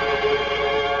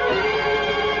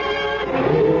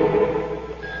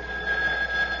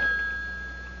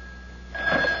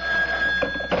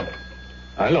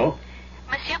 Hello?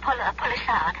 Monsieur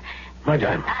Polissard.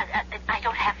 Madame. I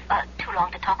don't have too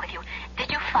long to talk with you.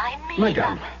 Did you find me?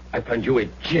 Madame, I found you a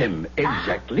gem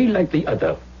exactly like the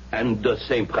other. And the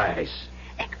same price.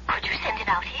 Could you send it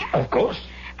out here? Of course.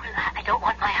 Well, I don't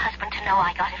want my husband to know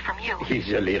I got it from you.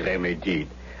 Easily remedied.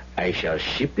 I shall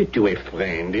ship it to a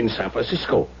friend in San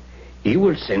Francisco. He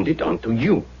will send it on to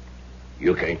you.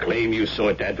 You can claim you saw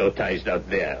it advertised out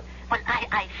there. Well,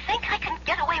 I think I can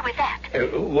get away with that.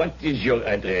 What is your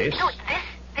address? No,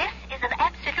 this is an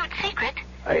absolute secret.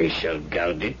 I shall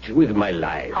guard it with my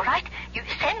life. All right. You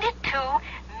send it to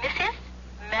Mrs.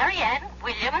 Marianne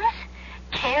Williams,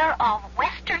 care of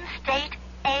Western State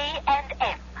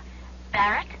A&M,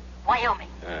 Barrett, Wyoming.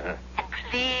 Uh-huh. And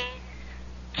please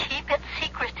keep it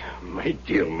secret. My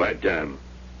dear madame,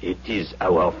 it is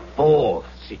our fourth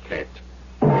secret.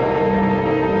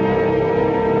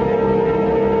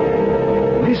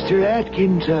 Mr. Mr.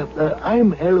 Atkins,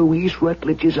 I'm Eloise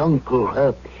Rutledge's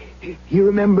uncle. You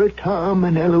remember Tom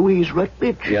and Eloise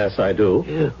Rutledge? Yes, I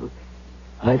do.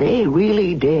 Are they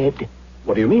really dead?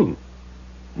 What do you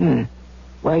mean?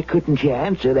 Why couldn't you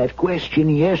answer that question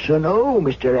yes or no,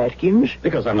 Mr. Atkins?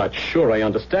 Because I'm not sure I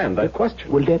understand that question.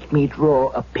 Well, let me draw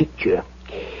a picture.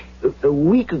 A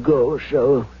week ago or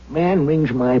so, man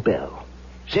rings my bell.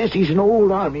 Says he's an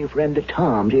old army friend of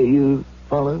Tom's. You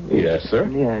follow? Yes, sir.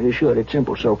 Yeah, sure. It's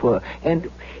simple so far. And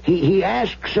he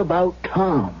asks about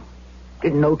Tom.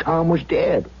 Didn't know Tom was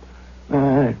dead.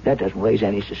 That doesn't raise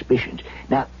any suspicions.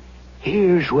 Now,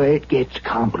 here's where it gets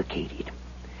complicated.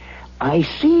 I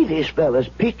see this fella's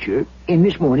picture in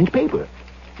this morning's paper.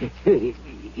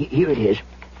 Here it is.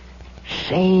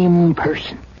 Same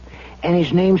person. And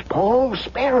his name's Paul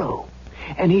Sparrow.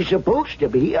 And he's supposed to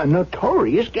be a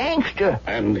notorious gangster.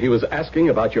 And he was asking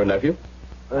about your nephew?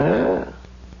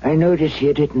 I notice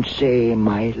you didn't say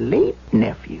my late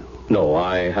nephew. No,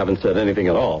 I haven't said anything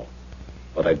at all.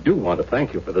 But I do want to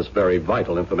thank you for this very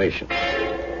vital information.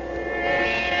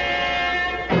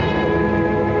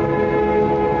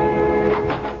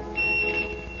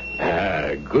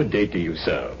 Good day to you,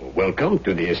 sir. Welcome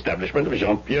to the establishment of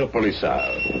Jean-Pierre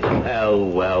Polissard.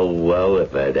 Well,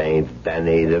 if it ain't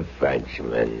Benny the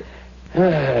Frenchman.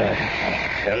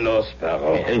 Hello,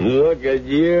 Sparrow. And look at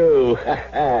you.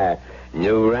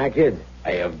 New record?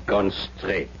 I have gone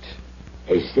straight.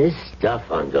 Is this stuff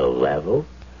on the level?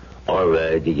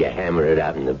 Or did you hammer it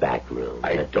out in the back room?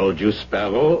 I told you,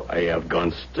 Sparrow, I have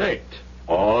gone straight.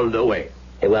 All the way.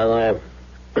 Hey, well,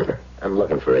 I'm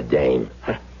looking for a dame.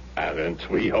 Aren't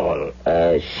we all?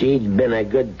 She'd been a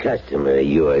good customer of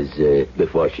yours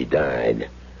before she died.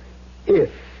 If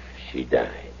she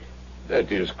died. That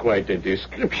is quite a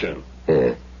description.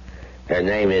 Her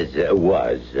name was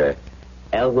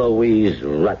Eloise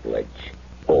Rutledge,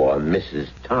 or Mrs.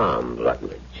 Tom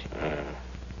Rutledge.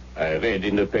 I read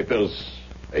in the papers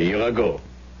a year ago.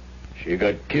 She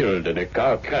got killed in a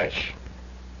car crash.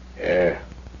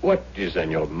 What is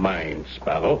on your mind,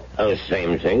 Sparrow? The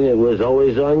same thing that was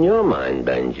always on your mind,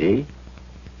 Benji.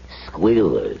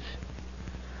 Squealers.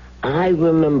 I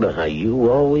remember how you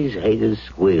always hated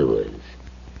squealers.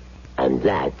 And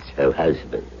that's her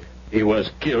husband. He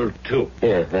was killed, too.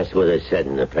 Yeah, that's what it said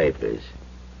in the papers.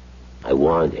 I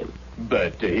warned him.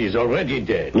 But he's already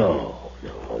dead. No,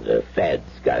 the feds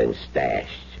got him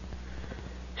stashed.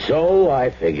 So I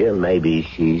figure maybe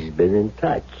she's been in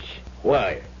touch.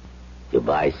 Why? To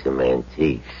buy some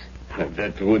antiques.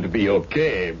 That would be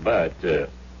okay, but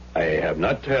I have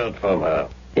not heard from her.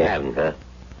 You haven't, huh?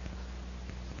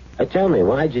 Tell me,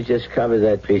 why'd you just cover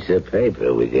that piece of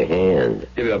paper with your hand?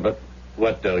 Yeah, but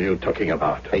what are you talking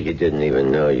about? You didn't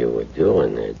even know you were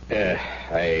doing it.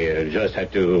 I just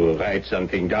had to write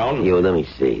something down. Let me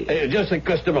see. Just a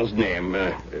customer's name.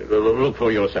 Look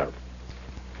for yourself.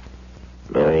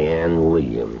 Marianne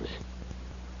Williams.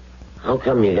 How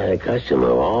come you got a customer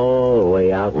all the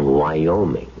way out in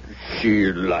Wyoming?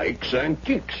 She likes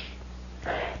antiques.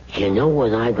 You know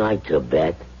what I'd like to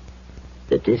bet?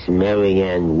 That this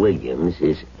Marianne Williams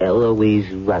is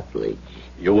Eloise Rutledge.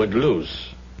 You would lose.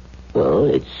 Well,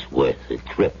 it's worth a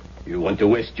trip. You want to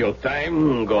waste your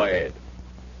time? Go ahead.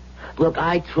 Look,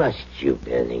 I trust you,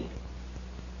 Benny.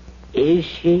 Is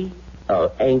she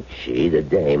or ain't she the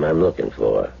dame I'm looking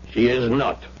for? She is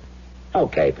not.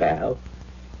 Okay, pal.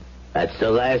 That's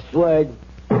the last word.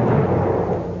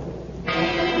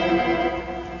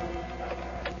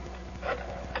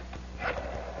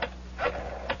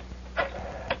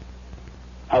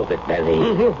 Hold it, Benny.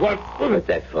 What? Put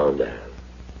that phone down.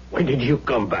 When did you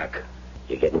come back?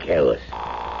 You're getting careless.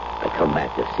 I come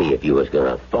back to see if you was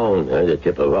going to phone her to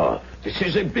tip her off. This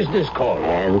is a business call.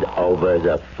 Hand over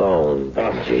the phone,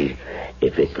 Benji.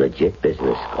 If it's legit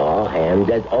business call, hand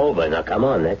it over. Now, come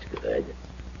on, that's good.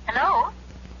 Hello?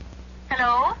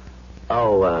 Hello?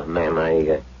 Oh, ma'am,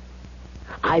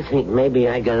 I think maybe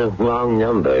I got a wrong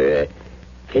number.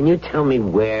 Can you tell me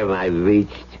where I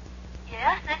reached?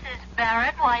 Yes, this is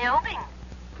Barrett, Wyoming.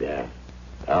 Yeah.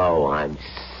 Oh, I'm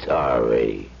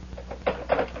sorry.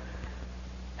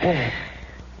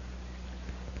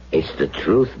 It's the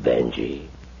truth, Benji.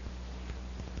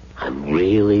 I'm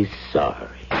really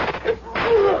sorry.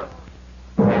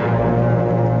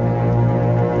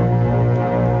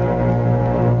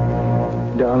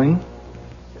 Darling,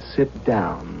 sit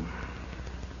down.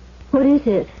 What is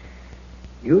it?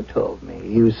 You told me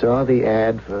you saw the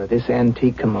ad for this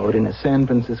antique commode in a San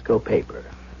Francisco paper.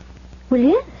 Well,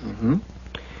 yes. Mm-hmm.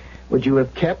 Would you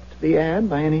have kept the ad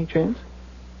by any chance?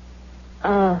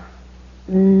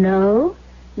 No.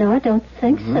 No, I don't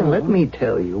think so. Let me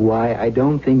tell you why I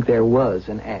don't think there was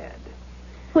an ad.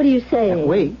 What do you say? Now,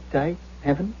 wait, I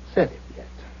haven't said it yet.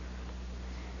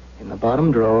 In the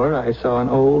bottom drawer, I saw an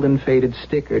old and faded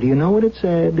sticker. Do you know what it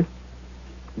said?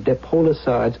 De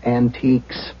Polisard's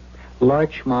Antiques,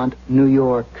 Larchmont, New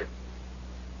York.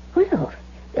 Well,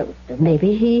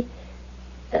 maybe he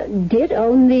did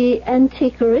own the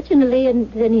antique originally,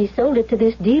 and then he sold it to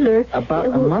this dealer. About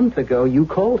a month ago, you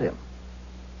called him.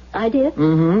 I did?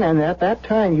 Mm-hmm, and at that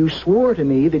time, you swore to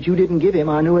me that you didn't give him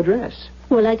our new address.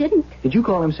 Well, I didn't. Did you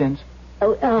call him since?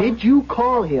 Oh, Did you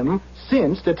call him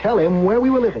since to tell him where we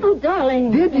were living? Oh,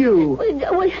 darling. Did you?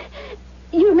 Well,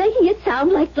 you're making it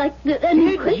sound like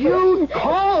Did you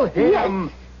call him?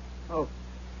 Yes. Oh.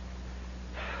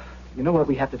 You know what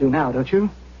we have to do now, don't you?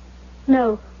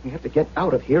 No. We have to get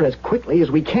out of here as quickly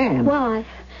as we can. Why?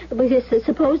 Because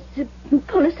suppose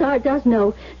Polisard does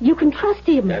know. You can trust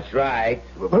him. That's right.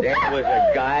 There was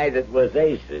a guy that was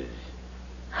aces.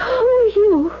 Who are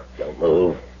you? Don't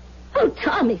move. Oh,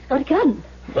 Tom, he's got a gun.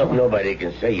 Look, nobody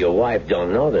can say your wife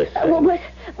don't know this thing.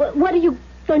 What are you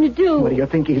going to do? What do you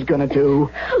think he's going to do?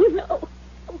 Oh, no.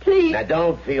 Please. Now,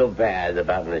 don't feel bad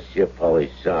about Monsieur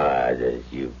Polisard, as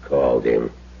you called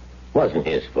him. Wasn't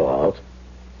his fault.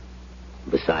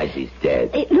 Besides, he's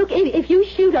dead. Hey, look, if you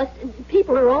shoot us,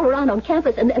 people are all around on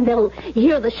campus, and they'll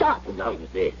hear the shots. Not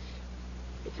with this.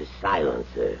 It's a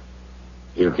silencer.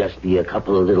 It'll just be a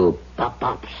couple of little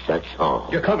pop-pops, that's all.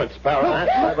 You're covered, Sparrow.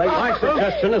 My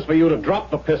suggestion is for you to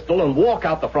drop the pistol and walk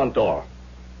out the front door.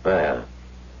 Well,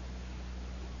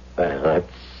 that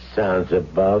sounds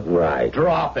about right.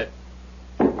 Drop it.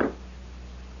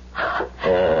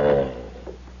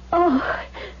 Oh,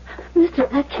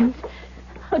 Mr. Atkins.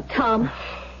 Oh, Tom,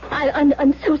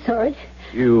 I'm so sorry.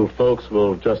 You folks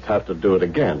will just have to do it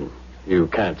again. You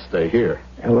can't stay here.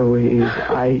 Eloise,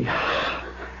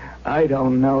 I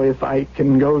don't know if I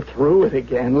can go through it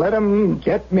again. Let him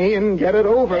get me and get it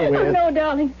over with. Oh, no,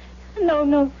 darling.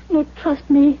 No, trust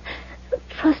me.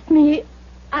 Trust me.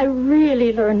 I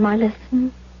really learned my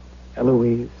lesson.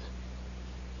 Eloise,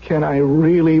 can I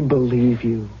really believe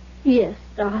you? Yes,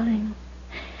 darling.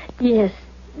 Yes,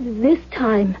 this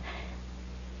time,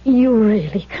 you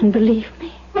really can believe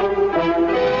me.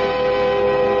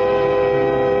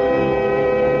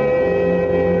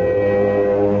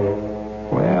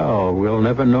 Well, we'll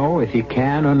never know if he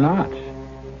can or not.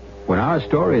 When our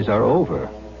stories are over,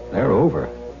 they're over.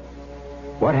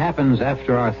 What happens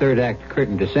after our third act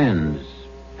curtain descends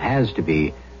has to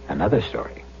be another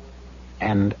story.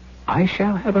 And I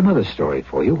shall have another story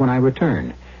for you when I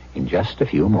return in just a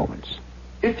few moments.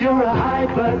 If you're a high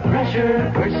blood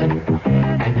pressure person,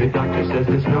 and your doctor says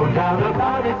there's no doubt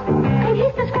about it, And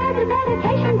he's prescribed a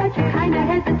medication, but you kind of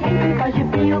hesitate because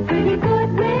you feel pretty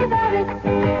good without it.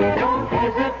 don't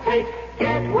hesitate.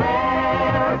 Get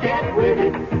well, get with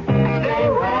it. Stay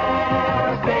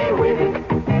well, stay with it.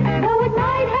 Though it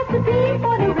might have to be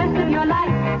for the rest of your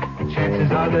life.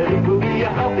 Chances are that it will be a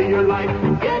healthier life.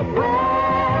 Get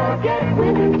well, get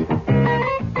with it.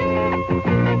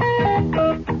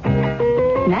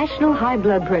 National High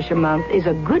Blood Pressure Month is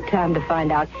a good time to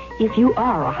find out if you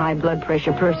are a high blood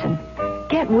pressure person.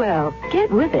 Get well,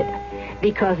 get with it,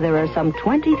 because there are some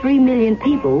 23 million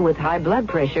people with high blood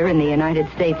pressure in the United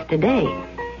States today.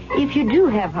 If you do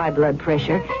have high blood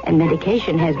pressure and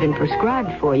medication has been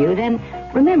prescribed for you, then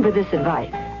remember this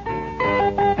advice. Get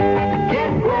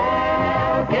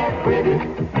well, get with it.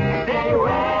 Stay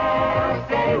well,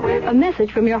 stay with it. A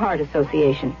message from your Heart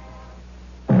Association.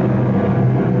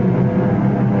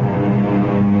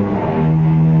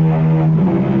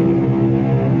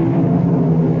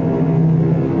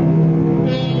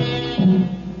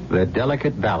 The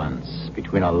delicate balance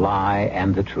between a lie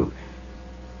and the truth.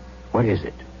 What is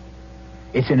it?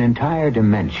 It's an entire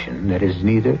dimension that is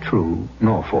neither true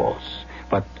nor false,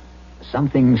 but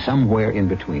something somewhere in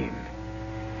between.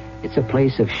 It's a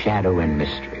place of shadow and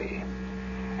mystery.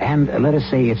 And let us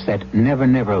say it's that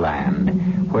never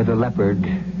land where the leopard,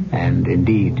 and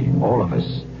indeed all of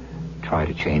us, try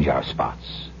to change our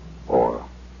spots, or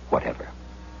whatever.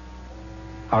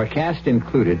 Our cast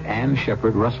included Ann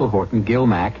Shepard, Russell Horton, Gil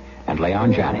Mack, and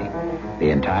Leon Janney. The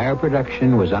entire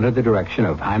production was under the direction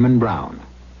of Hyman Brown.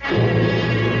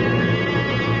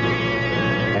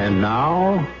 And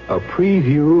now, a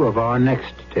preview of our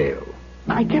next tale.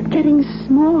 I kept getting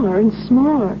smaller and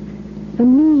smaller. The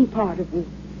me part of me.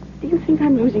 Do you think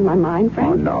I'm losing my mind,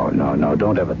 Frank? Oh, no.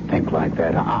 Don't ever think like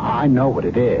that. I know what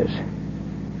it is.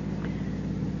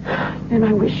 Then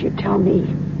I wish you'd tell me.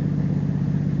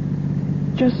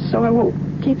 Just so I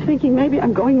won't keep thinking maybe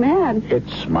I'm going mad.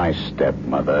 It's my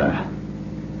stepmother.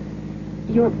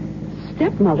 Your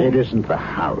stepmother? It isn't the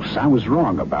house. I was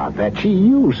wrong about that. She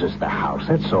uses the house,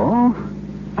 that's all.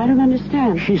 I don't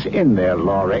understand. She's in there,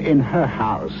 Laura, in her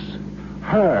house.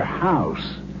 Her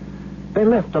house. They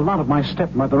left a lot of my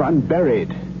stepmother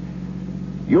unburied.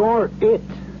 You're it.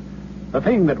 The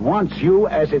thing that wants you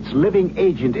as its living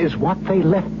agent is what they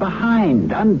left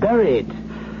behind, unburied.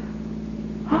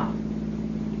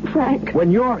 Frank.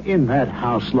 When you're in that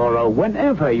house, Laura,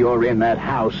 whenever you're in that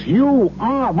house, you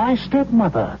are my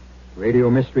stepmother. Radio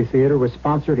Mystery Theater was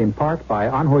sponsored in part by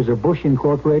Anheuser-Busch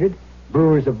Incorporated,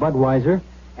 Brewers of Budweiser,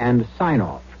 and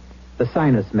Sign-Off, the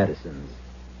sinus medicines.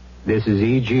 This is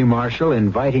E.G. Marshall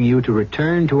inviting you to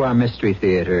return to our Mystery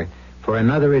Theater for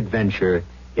another adventure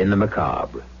in the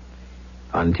macabre.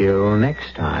 Until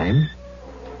next time,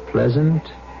 pleasant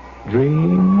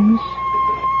dreams.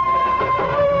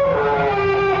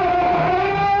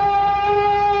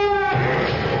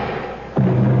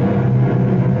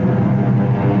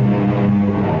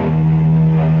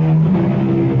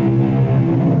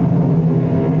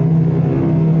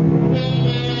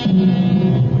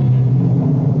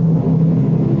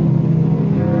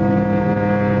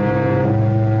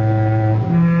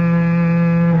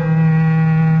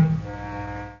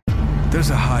 There's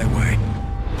a highway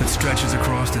that stretches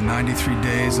across the 93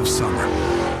 days of summer,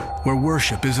 where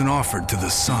worship isn't offered to the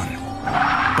sun,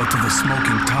 but to the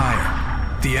smoking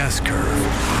tire, the S-curve,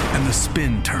 and the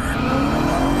spin turn.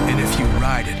 And if you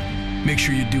ride it, make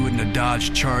sure you do it in a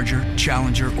Dodge Charger,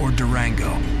 Challenger, or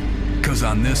Durango. 'Cause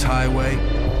on this highway,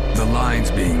 the lines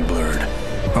being blurred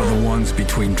are the ones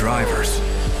between drivers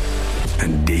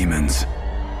and demons.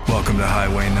 Welcome to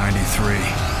Highway 93.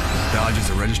 Dodge is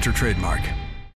a registered trademark.